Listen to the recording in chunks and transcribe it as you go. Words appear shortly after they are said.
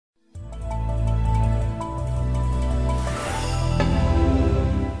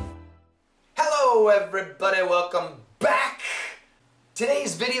Hello everybody, welcome back!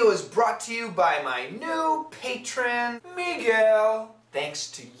 Today's video is brought to you by my new patron, Miguel.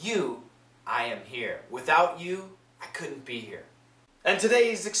 Thanks to you, I am here. Without you, I couldn't be here. And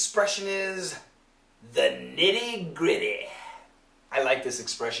today's expression is the nitty-gritty. I like this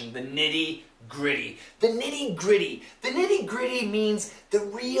expression, the nitty-gritty. The nitty-gritty. The nitty-gritty means the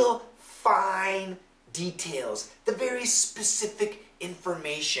real fine details, the very specific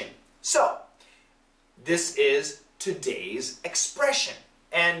information. So, this is today's expression.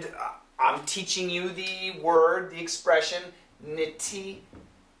 And I'm teaching you the word, the expression,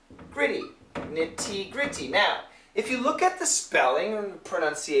 nitty-gritty. Nitty-gritty. Now, if you look at the spelling and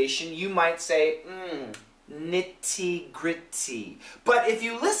pronunciation, you might say, nitty-gritty. But if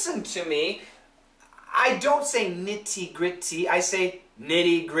you listen to me, I don't say nitty-gritty, I say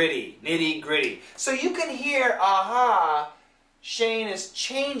nitty-gritty, nitty-gritty. So you can hear, aha, Shane is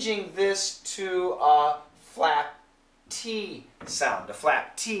changing this to a flap T sound, a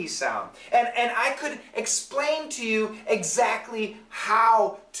flap T sound. And I could explain to you exactly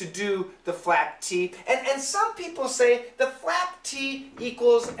how to do the flap T. And some people say the flap T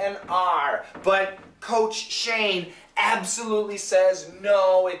equals an R, but Coach Shane absolutely says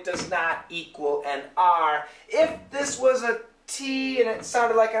no, it does not equal an R. If this was a T and it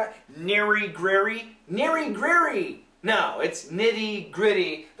sounded like a nitty-gritty, nitty-gritty. No, it's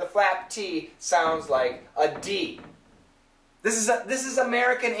nitty-gritty. The flap T sounds like a D. This is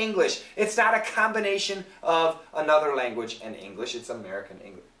American English. It's not a combination of another language and English. It's American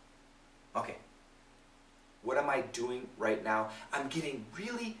English. Okay. What am I doing right now? I'm getting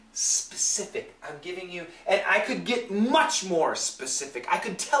really specific. I'm giving you, and I could get much more specific. I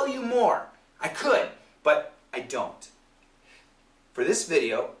could tell you more. I could, but I don't. For this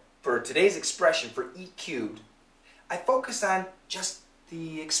video, for today's expression, for E cubed, I focus on just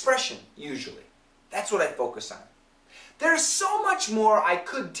the expression, usually. That's what I focus on. There's so much more I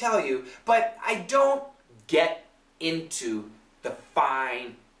could tell you, but I don't get into the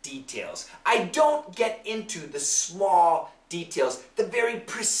fine details. I don't get into the small details, the very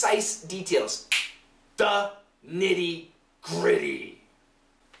precise details. The nitty-gritty.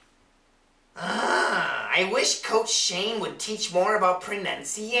 I wish Coach Shane would teach more about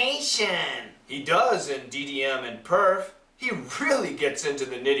pronunciation. He does in DDM and PIRF. He really gets into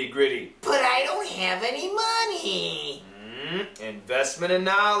the nitty-gritty. But I don't have any money. Investment in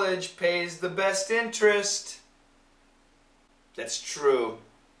knowledge pays the best interest. That's true.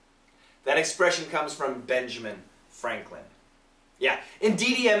 That expression comes from Benjamin Franklin. Yeah, in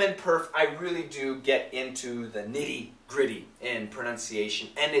DDM and PIRF, I really do get into the nitty-gritty in pronunciation,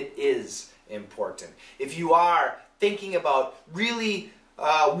 and it is important. If you are thinking about really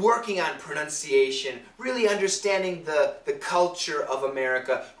working on pronunciation, really understanding the culture of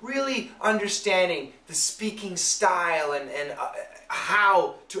America, really understanding the speaking style and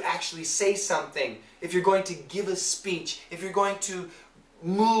how to actually say something, if you're going to give a speech, if you're going to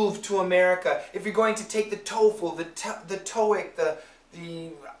move to America, if you're going to take the TOEFL, the TOEIC, the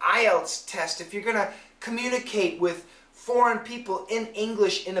IELTS test, if you're going to communicate with foreign people in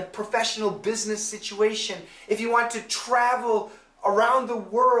English in a professional business situation, if you want to travel around the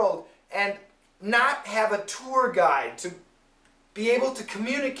world and not have a tour guide to be able to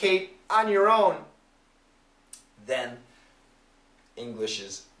communicate on your own, then English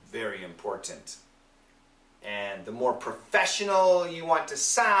is very important. And the more professional you want to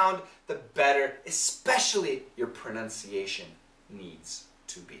sound, the better, especially your pronunciation needs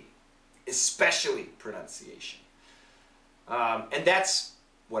to be. Especially pronunciation. And that's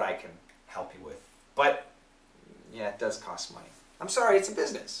what I can help you with. But, yeah, it does cost money. I'm sorry, it's a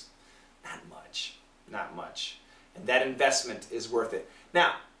business. Not much. Not much. And that investment is worth it.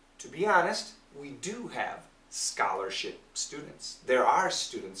 Now, to be honest, we do have scholarship students. There are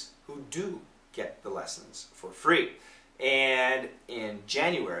students who do get the lessons for free. And in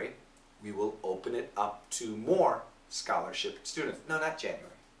January, we will open it up to more scholarship students. No, not January.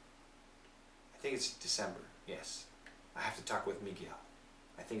 I think it's December. Yes. I have to talk with Miguel.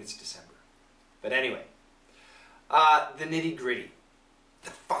 I think it's December. But anyway, the nitty-gritty, the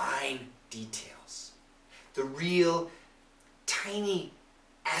fine details, the real tiny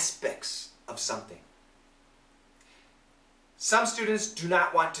aspects of something. Some students do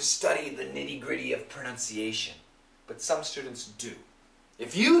not want to study the nitty-gritty of pronunciation, but some students do.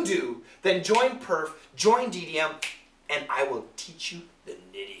 If you do, then join PIRF, join DDM, and I will teach you the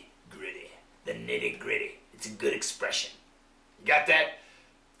nitty-gritty. The nitty-gritty. It's a good expression. You got that?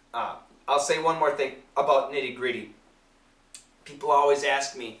 I'll say one more thing about nitty-gritty. People always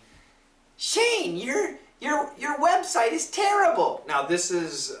ask me, Shane, you're Your website is terrible. Now this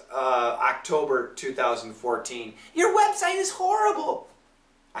is October 2014. Your website is horrible.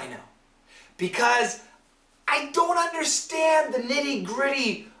 I know. Because I don't understand the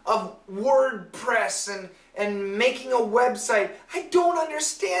nitty-gritty of WordPress and making a website. I don't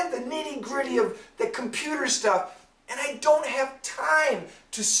understand the nitty-gritty of the computer stuff. And I don't have time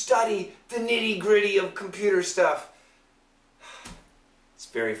to study the nitty-gritty of computer stuff. It's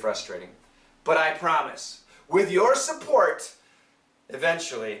very frustrating. But I promise, with your support,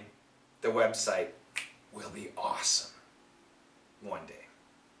 eventually the website will be awesome. One day.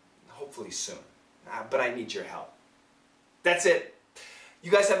 Hopefully soon. But I need your help. That's it. You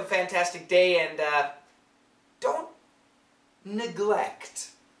guys have a fantastic day, and don't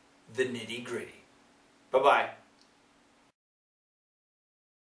neglect the nitty-gritty. Bye-bye.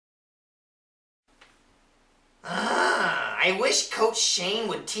 I wish Coach Shane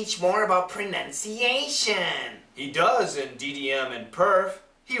would teach more about pronunciation. He does in DDM and PIRF.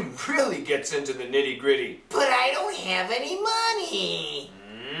 He really gets into the nitty-gritty. But I don't have any money.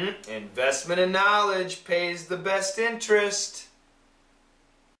 Investment in knowledge pays the best interest.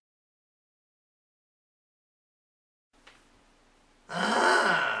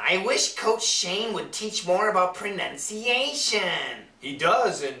 I wish Coach Shane would teach more about pronunciation. He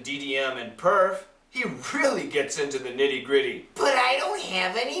does in DDM and PIRF. He really gets into the nitty-gritty. But I don't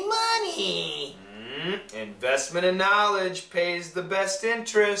have any money. Investment in knowledge pays the best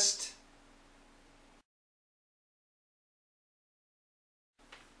interest.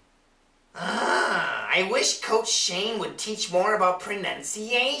 I wish Coach Shane would teach more about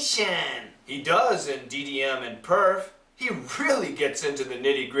pronunciation. He does in DDM and PIRF. He really gets into the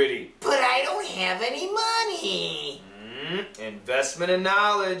nitty-gritty. But I don't have any money. Investment in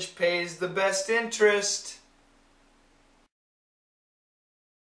knowledge pays the best interest.